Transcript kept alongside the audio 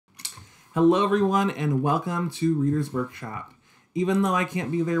Hello everyone and welcome to Reader's Workshop. Even though I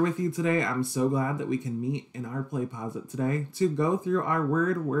can't be there with you today, I'm so glad that we can meet in our play posit today to go through our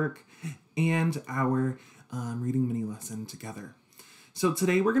word work and our reading mini lesson together. So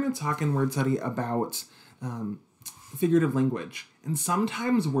today we're going to talk in word study about figurative language. And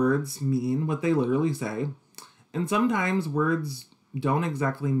sometimes words mean what they literally say, and sometimes words don't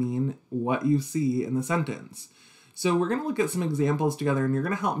exactly mean what you see in the sentence. So we're going to look at some examples together, and you're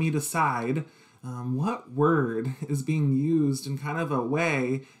going to help me decide what word is being used in kind of a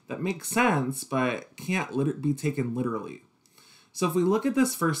way that makes sense but can't be taken literally. So if we look at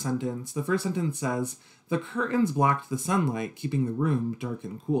this first sentence, the first sentence says, "The curtains blocked the sunlight, keeping the room dark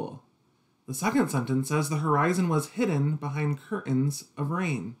and cool." The second sentence says, "The horizon was hidden behind curtains of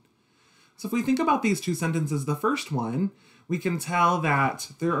rain." So if we think about these two sentences, the first one, we can tell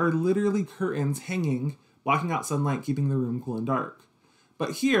that there are literally curtains hanging, blocking out sunlight, keeping the room cool and dark.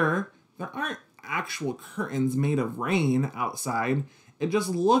 But here, there aren't actual curtains made of rain outside. It just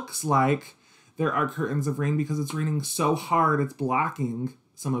looks like there are curtains of rain because it's raining so hard it's blocking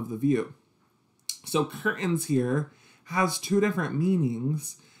some of the view. So curtains here has two different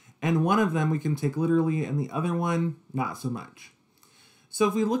meanings, and one of them we can take literally and the other one not so much. So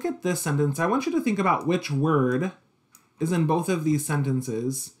if we look at this sentence, I want you to think about which word is in both of these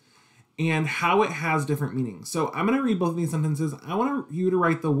sentences and how it has different meanings. So I'm going to read both of these sentences. I want you to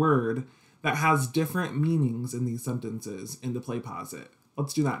write the word that has different meanings in these sentences into play posit.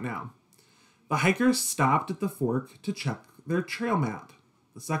 Let's do that now. The hikers stopped at the fork to check their trail map.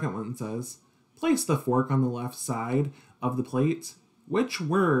 The second one says, place the fork on the left side of the plate. Which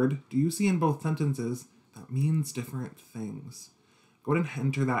word do you see in both sentences that means different things? Go ahead and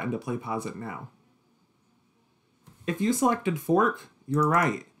enter that into play posit now. If you selected fork, you're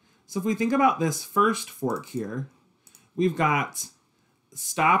right. So if we think about this first fork here, we've got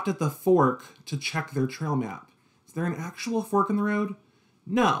stopped at the fork to check their trail map. Is there an actual fork in the road?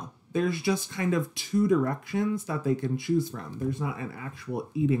 No, there's just kind of two directions that they can choose from. There's not an actual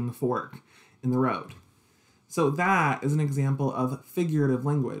eating fork in the road. So that is an example of figurative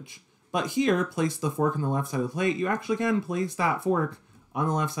language. But here, place the fork on the left side of the plate. You actually can place that fork on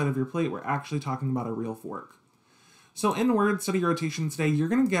the left side of your plate. We're actually talking about a real fork. So in word study rotation today, you're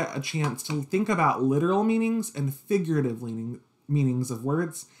going to get a chance to think about literal meanings and figurative meanings of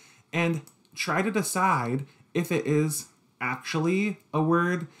words and try to decide if it is actually a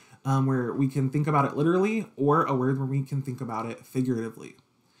word where we can think about it literally or a word where we can think about it figuratively.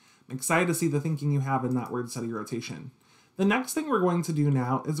 I'm excited to see the thinking you have in that word study rotation. The next thing we're going to do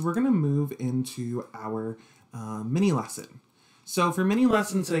now is we're going to move into our mini lesson. So for mini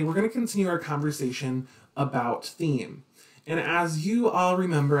lesson today, we're going to continue our conversation about theme. And as you all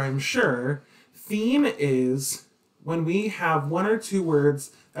remember, I'm sure, theme is when we have one or two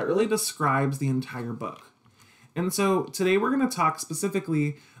words that really describes the entire book. And so today we're going to talk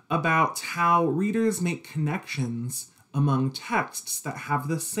specifically about how readers make connections among texts that have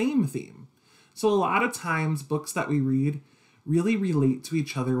the same theme. So a lot of times books that we read really relate to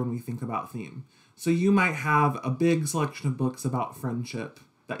each other when we think about theme. So you might have a big selection of books about friendship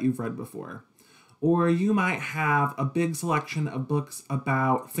that you've read before. Or you might have a big selection of books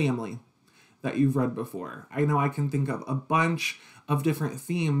about family that you've read before. I know I can think of a bunch of different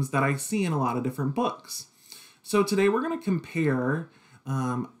themes that I see in a lot of different books. So today we're going to compare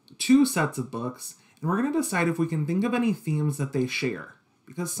two sets of books, and we're going to decide if we can think of any themes that they share,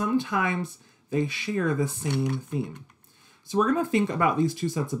 because sometimes they share the same theme. So we're going to think about these two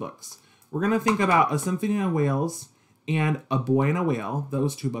sets of books. We're going to think about A Symphony of Whales and A Boy and a Whale,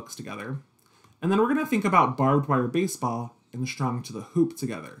 those two books together. And then we're going to think about Barbed Wire Baseball and Strung to the Hoop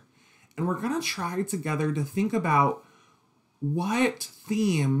together. And we're going to try together to think about what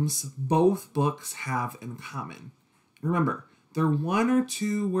themes both books have in common. Remember, they're one or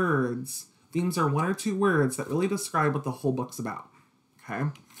two words. Themes are one or two words that really describe what the whole book's about. Okay?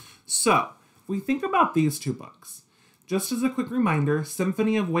 So, if we think about these two books, just as a quick reminder,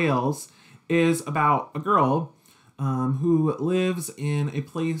 Symphony of Whales is about a girl who lives in a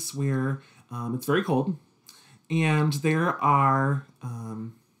place where it's very cold, and there are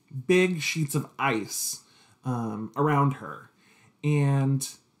big sheets of ice around her. And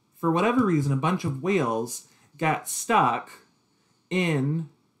for whatever reason, a bunch of whales get stuck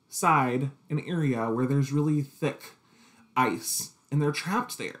inside an area where there's really thick ice, and they're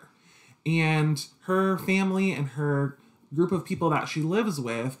trapped there. And her family and her group of people that she lives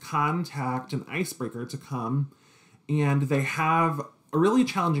with contact an icebreaker to come, and they have a really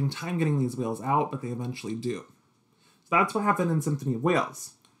challenging time getting these whales out, but they eventually do. So that's what happened in Symphony of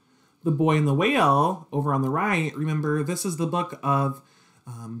Whales. The Boy and the Whale, over on the right, remember, this is the book of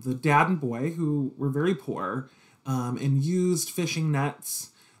the dad and boy, who were very poor, and used fishing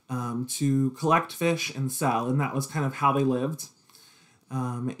nets to collect fish and sell, and that was kind of how they lived.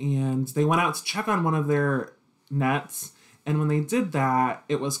 And they went out to check on one of their nets, and when they did that,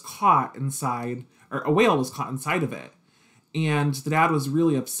 it was caught inside, or a whale was caught inside of it. And the dad was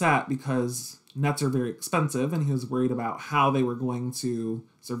really upset because nets are very expensive, and he was worried about how they were going to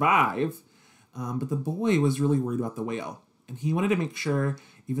survive. But the boy was really worried about the whale, and he wanted to make sure,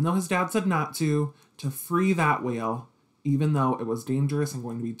 even though his dad said not to free that whale, even though it was dangerous and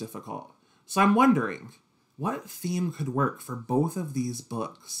going to be difficult. So I'm wondering, what theme could work for both of these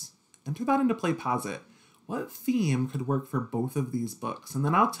books? Enter that into Play Pause It. What theme could work for both of these books? And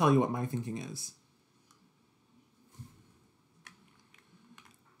then I'll tell you what my thinking is.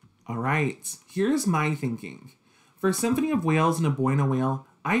 All right, here's my thinking. For Symphony of Whales and A Boy and a Whale,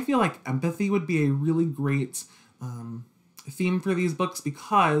 I feel like empathy would be a really great theme for these books,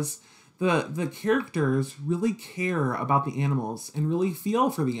 because the characters really care about the animals and really feel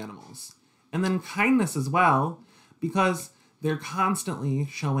for the animals. And then kindness as well, because they're constantly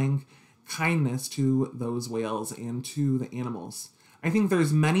showing kindness to those whales and to the animals. I think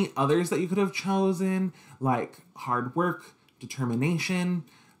there's many others that you could have chosen, like hard work, determination,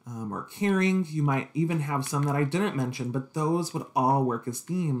 or caring. You might even have some that I didn't mention, but those would all work as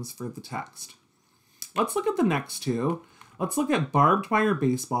themes for the text. Let's look at the next two. Let's look at Barbed Wire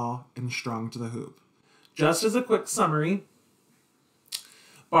Baseball and Strong to the Hoop. Just as a quick summary,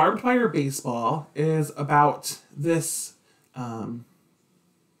 Barbed Wire Baseball is about this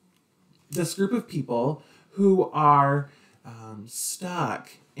group of people who are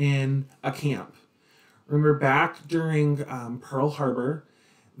stuck in a camp. Remember back during Pearl Harbor,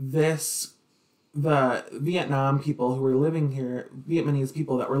 the Vietnam people who were living here, Vietnamese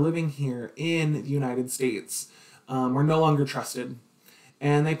people that were living here in the United States, were no longer trusted.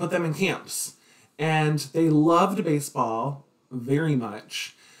 And they put them in camps. And they loved baseball very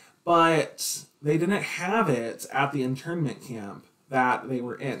much, but they didn't have it at the internment camp that they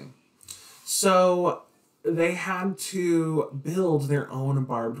were in. So they had to build their own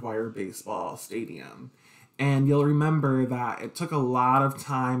barbed wire baseball stadium. And you'll remember that it took a lot of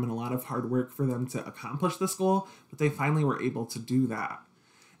time and a lot of hard work for them to accomplish this goal, but they finally were able to do that.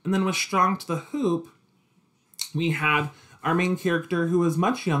 And then with Strong to the Hoop, we had our main character who was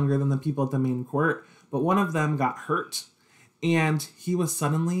much younger than the people at the main court, but one of them got hurt, and he was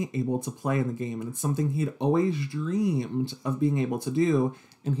suddenly able to play in the game. And it's something he'd always dreamed of being able to do,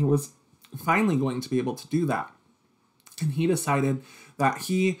 and he was finally going to be able to do that. And he decided that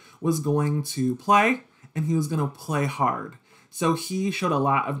he was going to play, and he was going to play hard. So he showed a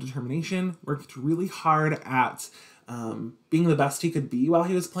lot of determination, worked really hard at being the best he could be while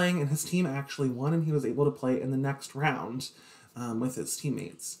he was playing, and his team actually won, and he was able to play in the next round with his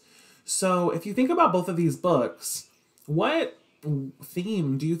teammates. So if you think about both of these books, what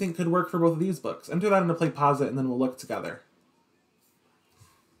theme do you think could work for both of these books? Enter that into Play Pause It, and then we'll look together.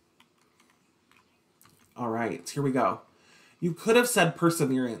 All right, here we go. You could have said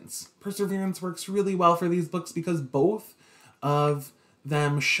perseverance. Perseverance works really well for these books because both of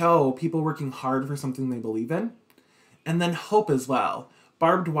them show people working hard for something they believe in. And then hope as well.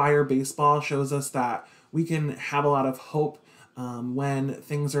 Barbed wire baseball shows us that we can have a lot of hope when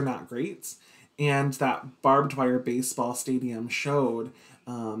things are not great. And that barbed wire baseball stadium showed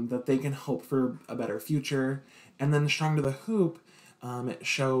that they can hope for a better future. And then Strong to the Hoop, it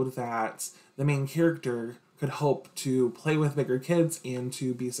showed that the main character could hope to play with bigger kids and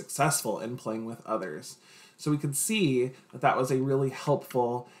to be successful in playing with others. So we could see that that was a really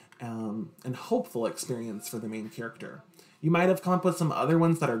helpful and hopeful experience for the main character. You might have come up with some other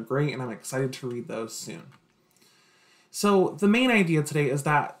ones that are great, and I'm excited to read those soon. So the main idea today is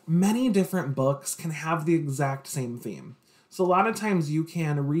that many different books can have the exact same theme. So a lot of times you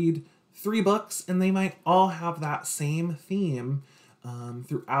can read 3 books, and they might all have that same theme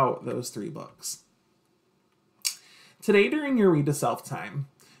throughout those 3 books. Today, during your Read to Self time,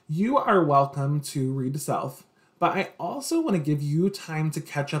 you are welcome to read to self, but I also want to give you time to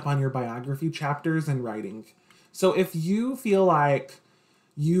catch up on your biography chapters and writing. So if you feel like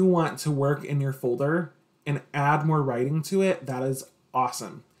you want to work in your folder and add more writing to it, that is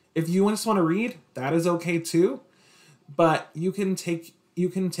awesome. If you just want to read, that is okay too, but you can take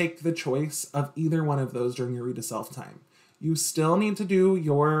the choice of either one of those during your Read to Self time. You still need to do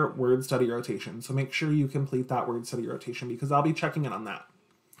your word study rotation, so make sure you complete that word study rotation because I'll be checking in on that.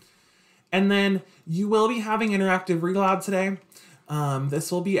 And then you will be having interactive read aloud today.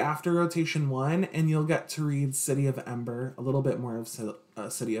 This will be after rotation 1, and you'll get to read City of Ember, a little bit more of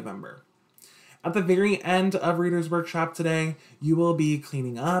City of Ember. At the very end of Reader's Workshop today, you will be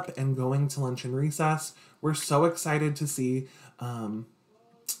cleaning up and going to lunch and recess. We're so excited to see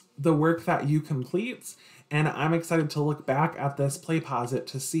the work that you complete, and I'm excited to look back at this PlayPosit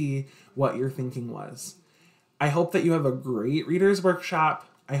to see what your thinking was. I hope that you have a great Reader's Workshop.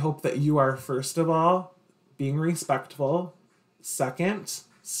 I hope that you are, first of all, being respectful. Second,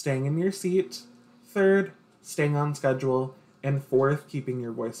 staying in your seat. Third, staying on schedule. And fourth, keeping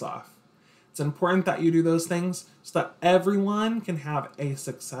your voice off. It's important that you do those things so that everyone can have a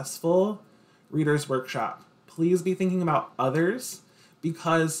successful Reader's Workshop. Please be thinking about others,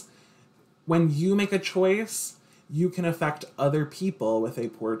 because when you make a choice, you can affect other people with a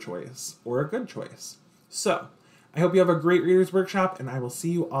poor choice or a good choice. So, I hope you have a great Reader's Workshop, and I will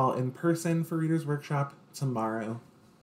see you all in person for Reader's Workshop tomorrow.